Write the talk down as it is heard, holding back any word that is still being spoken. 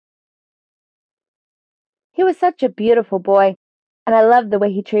He was such a beautiful boy, and I loved the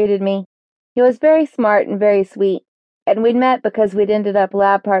way he treated me. He was very smart and very sweet, and we'd met because we'd ended up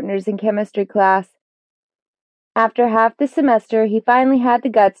lab partners in chemistry class. After half the semester, he finally had the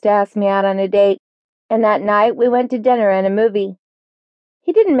guts to ask me out on a date, and that night we went to dinner and a movie.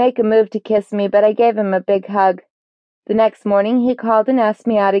 He didn't make a move to kiss me, but I gave him a big hug. The next morning, he called and asked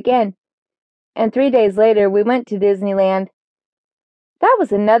me out again, and 3 days later, we went to Disneyland. That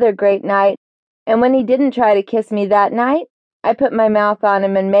was another great night, and when he didn't try to kiss me that night, I put my mouth on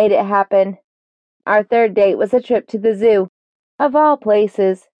him and made it happen. Our third date was a trip to the zoo, of all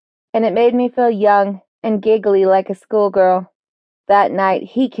places, and it made me feel young and giggly like a schoolgirl. That night,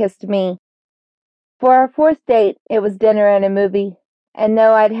 he kissed me. For our fourth date, it was dinner and a movie, and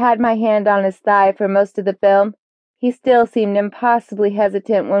though I'd had my hand on his thigh for most of the film, he still seemed impossibly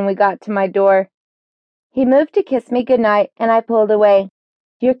hesitant when we got to my door. He moved to kiss me goodnight, and I pulled away.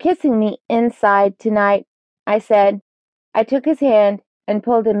 "You're kissing me inside tonight," I said. I took his hand and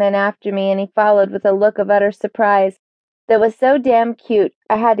pulled him in after me, and he followed with a look of utter surprise that was so damn cute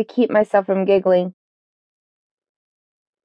I had to keep myself from giggling.